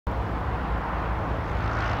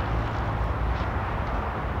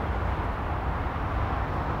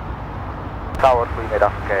Tower,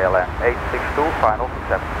 goedemiddag, KLM 862, final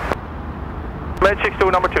descent. Kilometer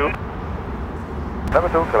 62, number 2. Number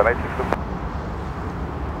 2, kilometer 62.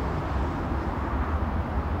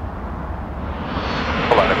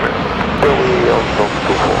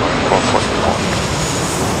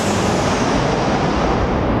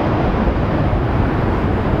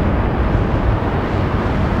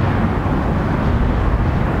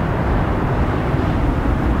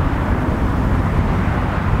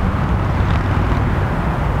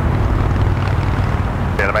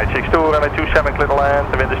 Runway 62, runway 27, clear to land,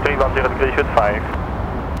 the wind is 310 degrees with 5.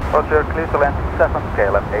 Roger, clear to land 7,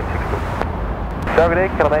 KLM 862. Saturday,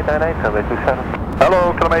 kilometer 9, runway 27.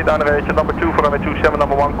 Hello, kilometer aviation, number 2 for runway 27,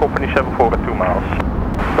 number 1, company 74 at 2 miles.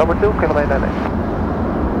 Number 2, kilometer 9.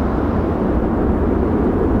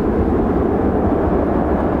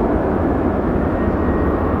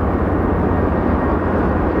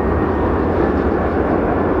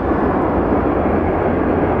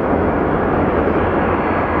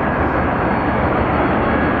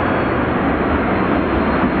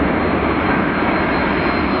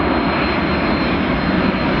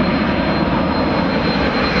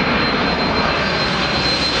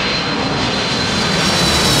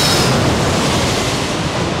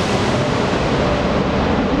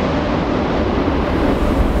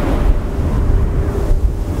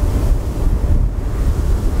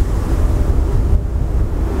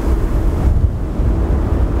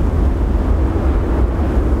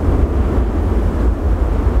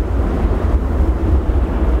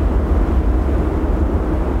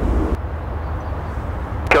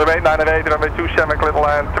 Kilometer 98, runway 27, clear to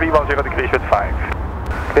land, 310 degrees with 5.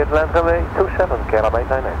 Clear to land, runway 27, kilometer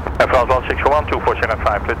 98. And France 1641, 247 at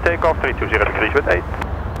 5, clear takeoff, 320 degrees with 8.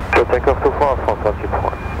 Clear takeoff to 4, France 164.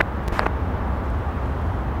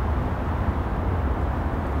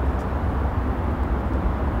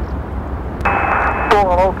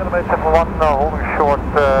 Hello, kilometer 71, holding short,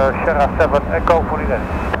 Sierra 7, Echo for the rest.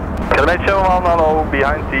 Kilometer 71, hello,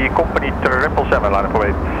 behind the company 777, line of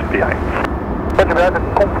weight behind. Roger, behind the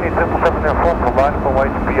company 777 in front of line of weight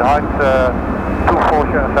behind 24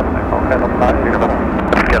 Sierra 7 Echo. KLM 587,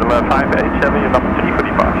 you're number 3 for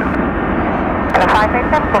departure. 587.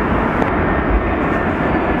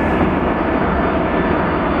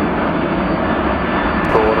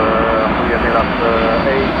 Voor goedemiddag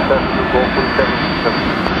 872 Golf 47.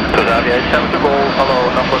 So Aviation 7 to go, hello,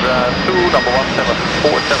 number 2, number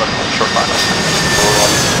 1747, short final.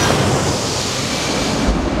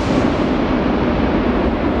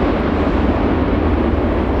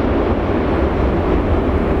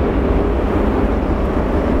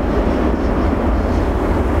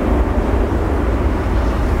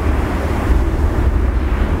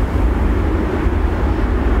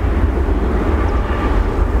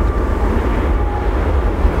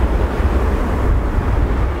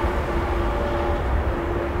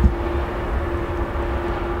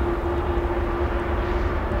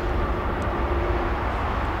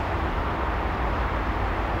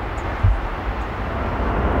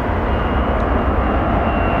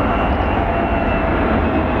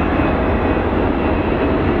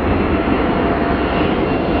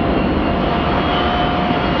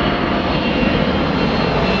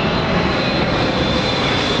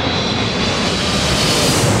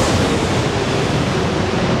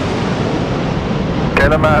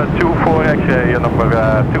 KLM 24 X-ray, number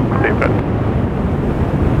 2, clear press.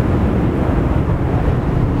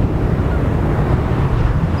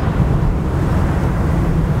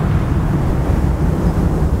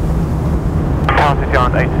 Tower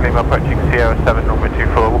John 8 Lima approaching Sierra 7, runway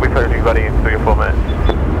 24. We'll be approaching ready in 3 or 4 minutes.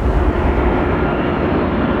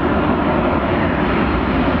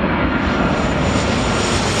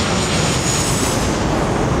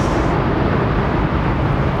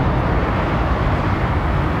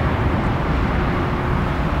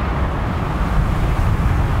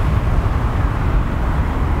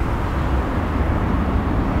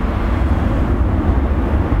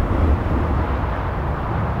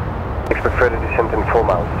 Expect further descent in 4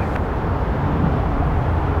 miles.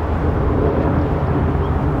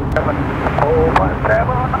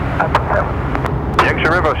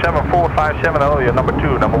 Yankton River 7457, hello, you're number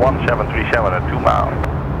 2, number 1737 at 2 miles.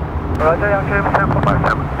 Roger, Yankton River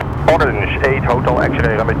 7457. Orange 8 Hotel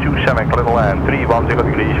X-ray, runway 27, clear to land, 310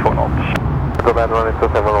 degrees 4 knots. Command running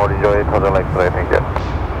 27, Orly Joy 8 Hotel X-ray, thank you.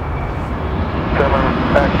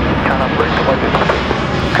 7X, cannot break the budget.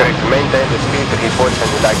 Correct, maintain the speed reports and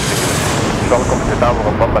you like to reduce. Welkom to the tower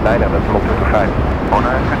of 1 Banana, that's Mok 225. On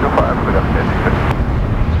 225, good afternoon.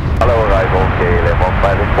 Hello, arrival, KLM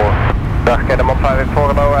 154. Dag, KLM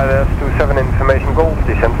 154, hello, ILS 27 information Golf,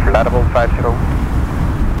 descent for Ladable 50.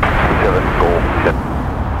 27, Golf 7.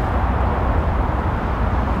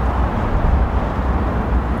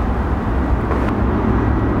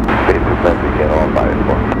 Speed to 20, KLM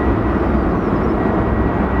 584.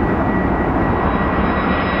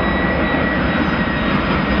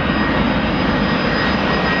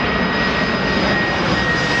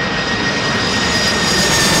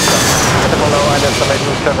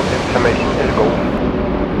 Information is Golf.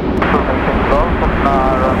 Information Golf op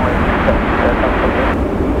naar runway 6.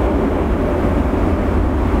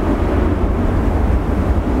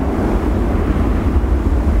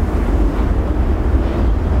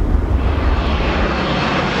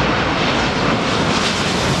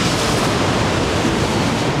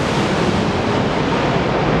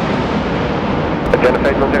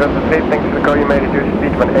 Jennifer 103, thanks for the call. You may reduce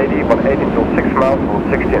speed 180 until 6 miles,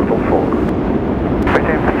 160 until 4.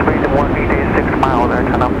 Speed 186 miles,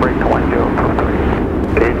 aircraft number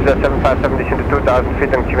 1023. It's 757 descend to 2000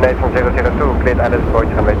 feet and QNH from 002, cleared Alice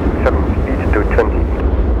Voyage runway 7, speed to 20.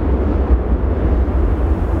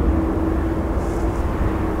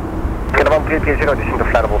 KLM 330 descend to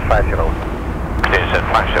flightables 50. Descent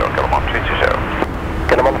 50, KLM 330.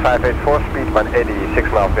 KLM 584, speed 180,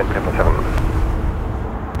 6 miles, wind 777.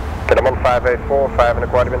 KLM 584, 5 and a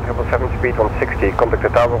quarter wind 777, speed 160, contact the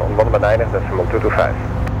tower on 1 Benijner, decimal 225.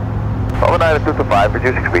 1 Benijner 225,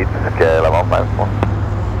 reducing speed, KLM 584.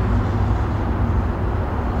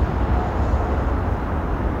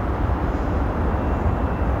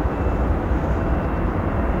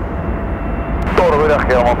 Goedemiddag,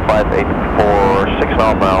 KLM 584,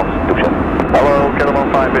 6,5 miles, 27. Hello, KLM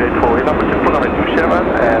 584, your number 2 for runway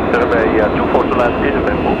 27, and runway 24 to land is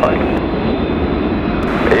available, bye.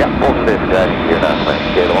 Ja, positief, krijg ik hier naast mij,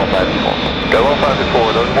 KLM 584. KLM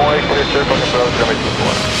 584, dat is mooi, clear circle and approach runway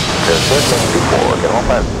 24. Clear circle and 24, KLM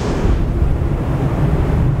 584.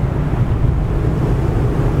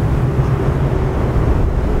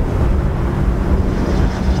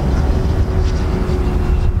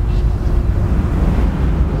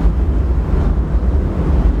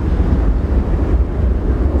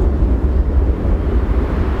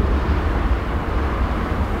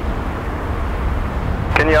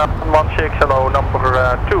 Kenya 16, hello, number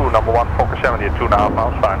 2, number 1, Fokker 70 at 2.5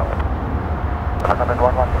 miles final.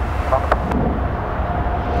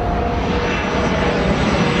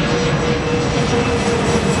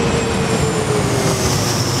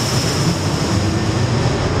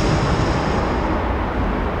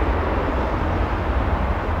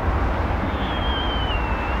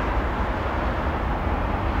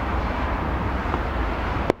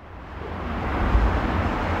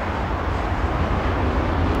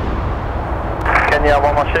 Kenya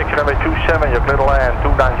 116, runway 27, your little land,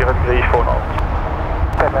 290 degrees for nose.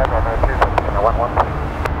 10 man, runway 27, 113.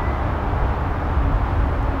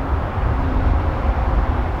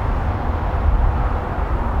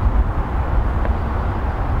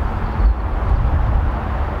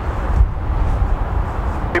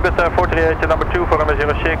 Keep it 438, number 2 for runway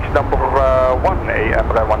 06, number 1 AM,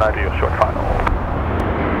 190, your short final.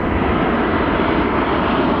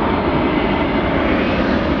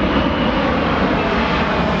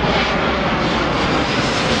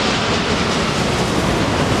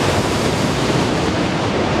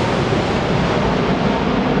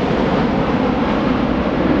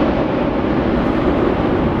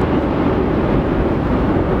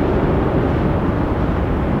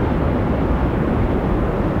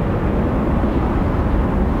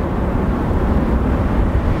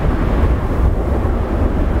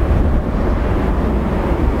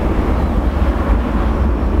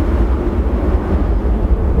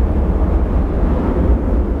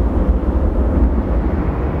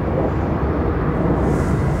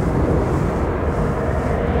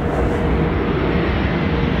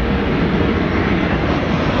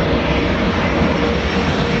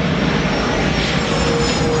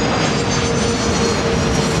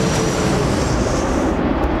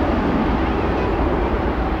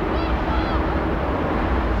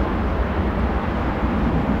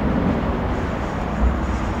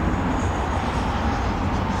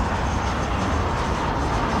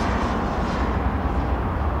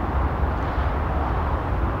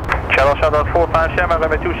 Southern 457,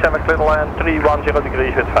 runway 27, clear to land 310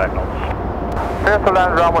 degrees with 5 knots. Clear to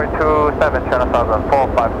land runway 27, Channel Southern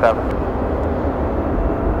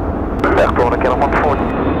 457. Echt door de KLM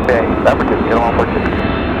 140. Okay, number 2, KLM 146.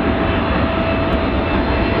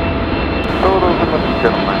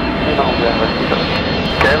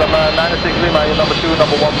 KLM 96 Lima, your number 2,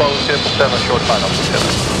 number 1 Boeing 777, short final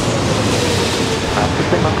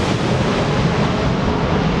 27.